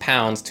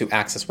 £9,000 to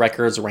access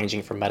records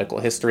ranging from medical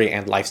history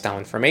and lifestyle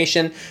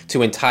information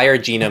to entire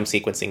genome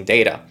sequencing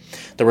data.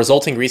 The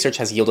resulting research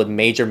has yielded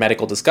major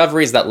medical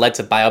discoveries that led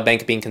to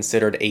Biobank being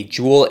considered a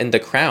jewel in the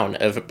crown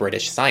of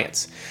British science.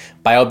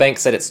 Biobank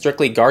said it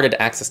strictly guarded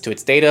access to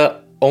its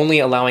data, only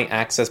allowing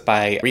access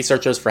by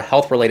researchers for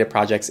health-related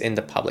projects in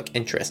the public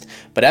interest.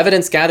 But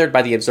evidence gathered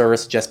by the observer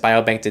suggests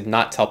Biobank did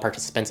not tell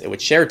participants it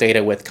would share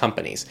data with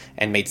companies,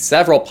 and made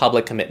several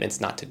public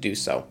commitments not to do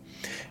so.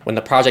 When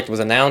the project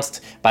was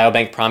announced,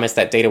 Biobank promised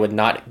that data would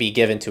not be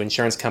given to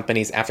insurance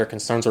companies after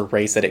concerns were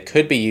raised that it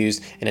could be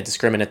used in a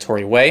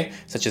discriminatory way,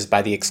 such as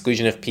by the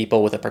exclusion of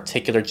people with a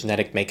particular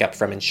genetic makeup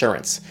from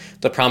insurance.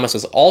 The promise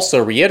was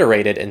also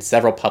reiterated in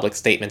several public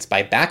statements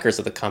by backers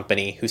of the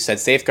company, who said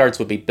safeguards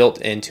would be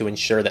built in to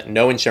ensure that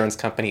no insurance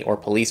company or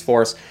police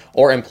force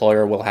or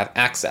employer will have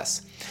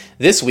access.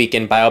 This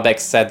weekend, Biobank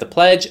said the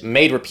pledge,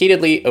 made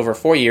repeatedly over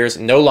 4 years,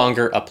 no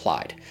longer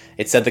applied.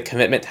 It said the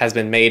commitment has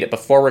been made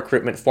before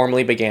recruitment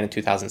formally began in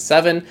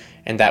 2007,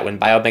 and that when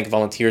Biobank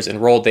volunteers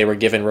enrolled, they were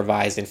given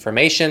revised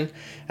information.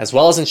 As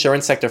well as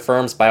insurance sector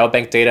firms,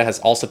 Biobank data has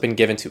also been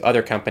given to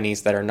other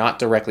companies that are not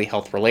directly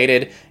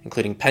health-related,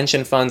 including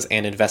pension funds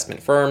and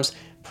investment firms,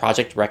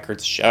 project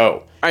records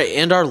show. All right,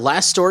 and our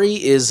last story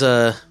is,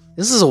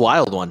 this is a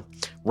wild one.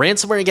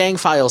 Ransomware gang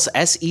files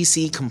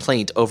SEC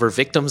complaint over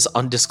victim's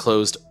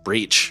undisclosed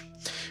breach.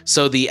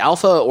 So the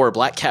Alpha or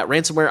Black Cat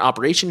ransomware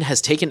operation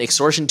has taken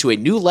extortion to a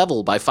new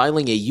level by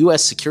filing a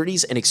U.S.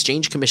 Securities and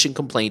Exchange Commission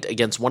complaint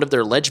against one of their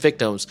alleged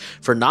victims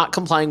for not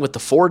complying with the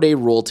 4-day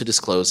rule to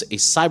disclose a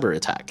cyber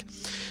attack.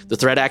 The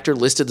threat actor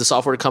listed the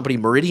software company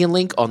Meridian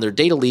Link on their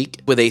data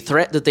leak with a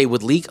threat that they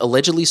would leak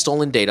allegedly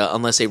stolen data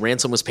unless a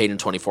ransom was paid in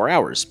 24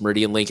 hours.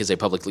 Meridian Link is a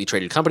publicly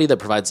traded company that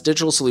provides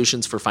digital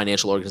solutions for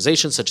financial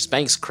organizations such as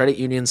banks, credit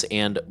unions,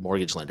 and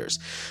mortgage lenders.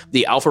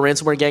 The Alpha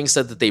ransomware gang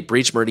said that they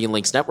breached Meridian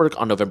Link's network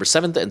on November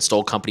 7th and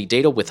stole company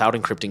data without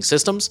encrypting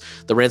systems.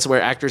 The ransomware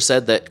actor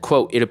said that,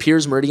 quote, "It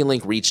appears Meridian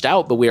Link reached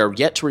out, but we are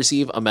yet to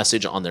receive a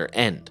message on their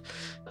end,"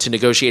 to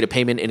negotiate a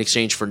payment in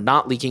exchange for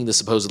not leaking the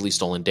supposedly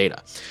stolen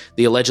data.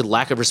 The alleged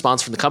lack of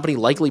response from the company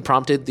likely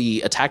prompted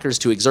the attackers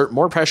to exert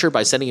more pressure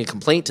by sending a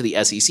complaint to the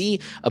SEC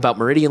about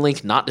Meridian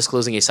Link not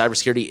disclosing a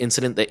cybersecurity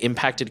incident that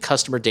impacted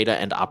customer data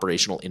and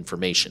operational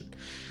information.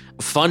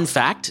 Fun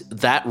fact,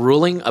 that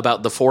ruling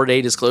about the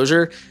 4-day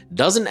disclosure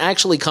doesn't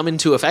actually come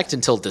into effect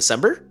until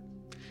December.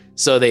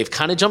 So they've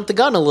kind of jumped the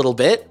gun a little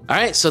bit. All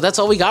right, so that's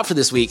all we got for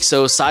this week.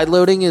 So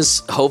sideloading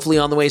is hopefully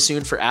on the way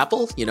soon for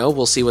Apple.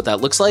 We'll see what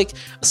that looks like.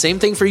 Same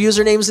thing for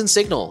usernames in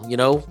Signal.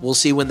 We'll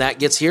see when that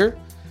gets here.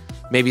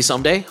 Maybe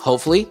someday,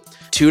 hopefully.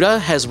 Tuda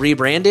has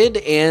rebranded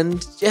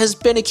and has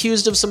been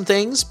accused of some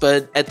things,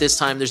 but at this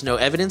time there's no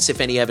evidence. If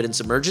any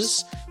evidence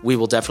emerges, we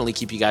will definitely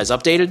keep you guys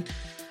updated.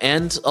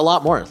 And a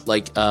lot more.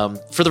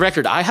 For the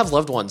record, I have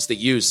loved ones that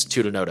use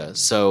Tutanota.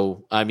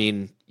 So,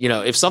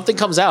 if something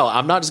comes out,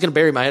 I'm not just going to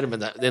bury my head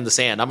in the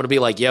sand. I'm going to be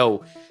like,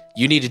 yo,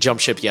 you need to jump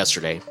ship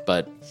yesterday.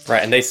 But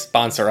right, and they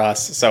sponsor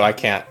us, so I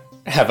can't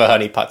have a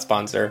honeypot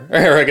sponsor.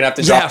 We're going to have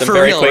to drop them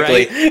very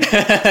quickly.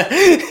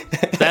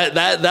 Right?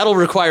 That'll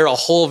require a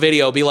whole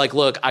video. Be like,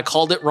 look, I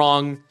called it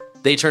wrong.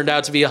 They turned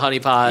out to be a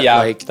honeypot.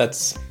 Yeah,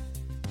 that's...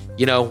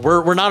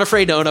 we're not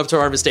afraid to own up to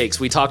our mistakes.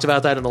 We talked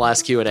about that in the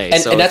last Q&A.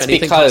 And that's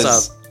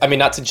because,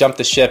 not to jump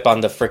the ship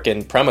on the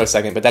frickin' promo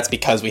segment, but that's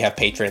because we have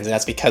patrons, and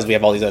that's because we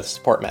have all these other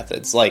support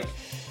methods.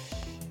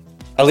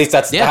 At least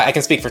that's, I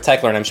can speak for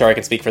Techler, and I'm sure I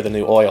can speak for the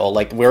new oil.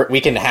 Like, we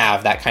can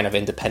have that kind of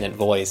independent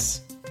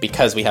voice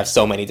because we have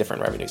so many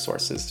different revenue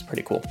sources. It's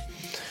pretty cool.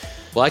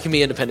 Well, I can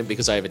be independent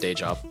because I have a day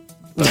job.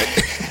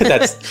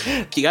 That's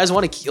you guys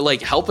want to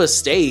like help us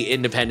stay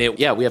independent.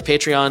 Yeah, we have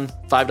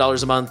Patreon,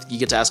 $5 a month. You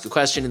get to ask a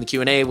question in the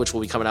Q&A, which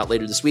will be coming out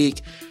later this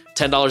week.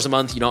 $10 a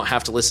month. You don't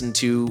have to listen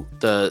to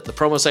the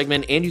promo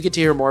segment, and you get to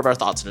hear more of our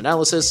thoughts and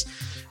analysis.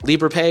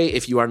 LibrePay,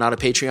 if you are not a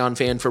Patreon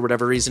fan for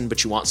whatever reason,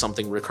 but you want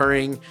something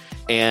recurring.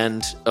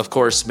 And of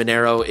course,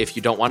 Monero, if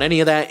you don't want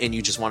any of that and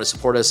you just want to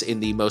support us in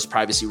the most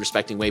privacy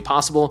respecting way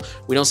possible.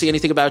 We don't see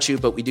anything about you,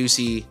 but we do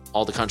see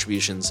all the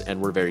contributions,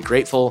 and we're very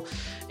grateful.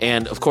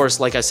 And of course,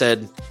 like I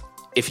said,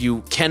 if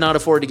you cannot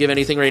afford to give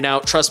anything right now,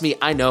 trust me,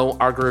 I know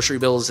our grocery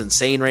bill is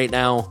insane right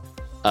now.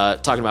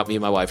 Talking about me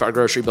and my wife, our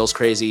grocery bill's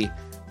crazy.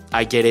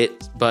 I get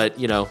it, but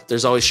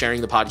there's always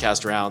sharing the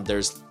podcast around.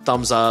 There's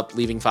thumbs up,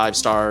 leaving 5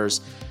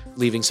 stars,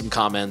 leaving some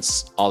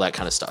comments, all that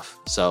kind of stuff.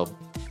 So,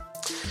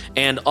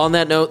 and on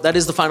that note, that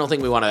is the final thing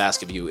we want to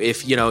ask of you.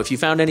 If you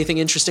found anything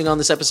interesting on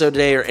this episode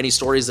today, or any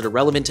stories that are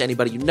relevant to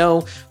anybody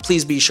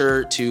please be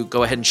sure to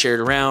go ahead and share it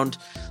around.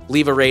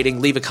 Leave a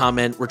rating, leave a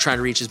comment. We're trying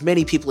to reach as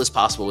many people as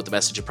possible with the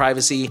message of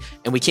privacy,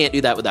 and we can't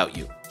do that without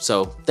you.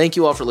 So thank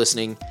you all for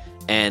listening,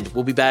 and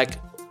we'll be back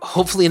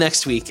hopefully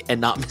next week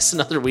and not miss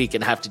another week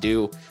and have to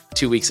do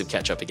 2 weeks of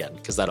catch up again,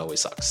 because that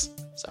always sucks.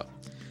 So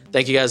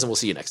thank you guys, and we'll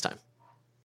see you next time.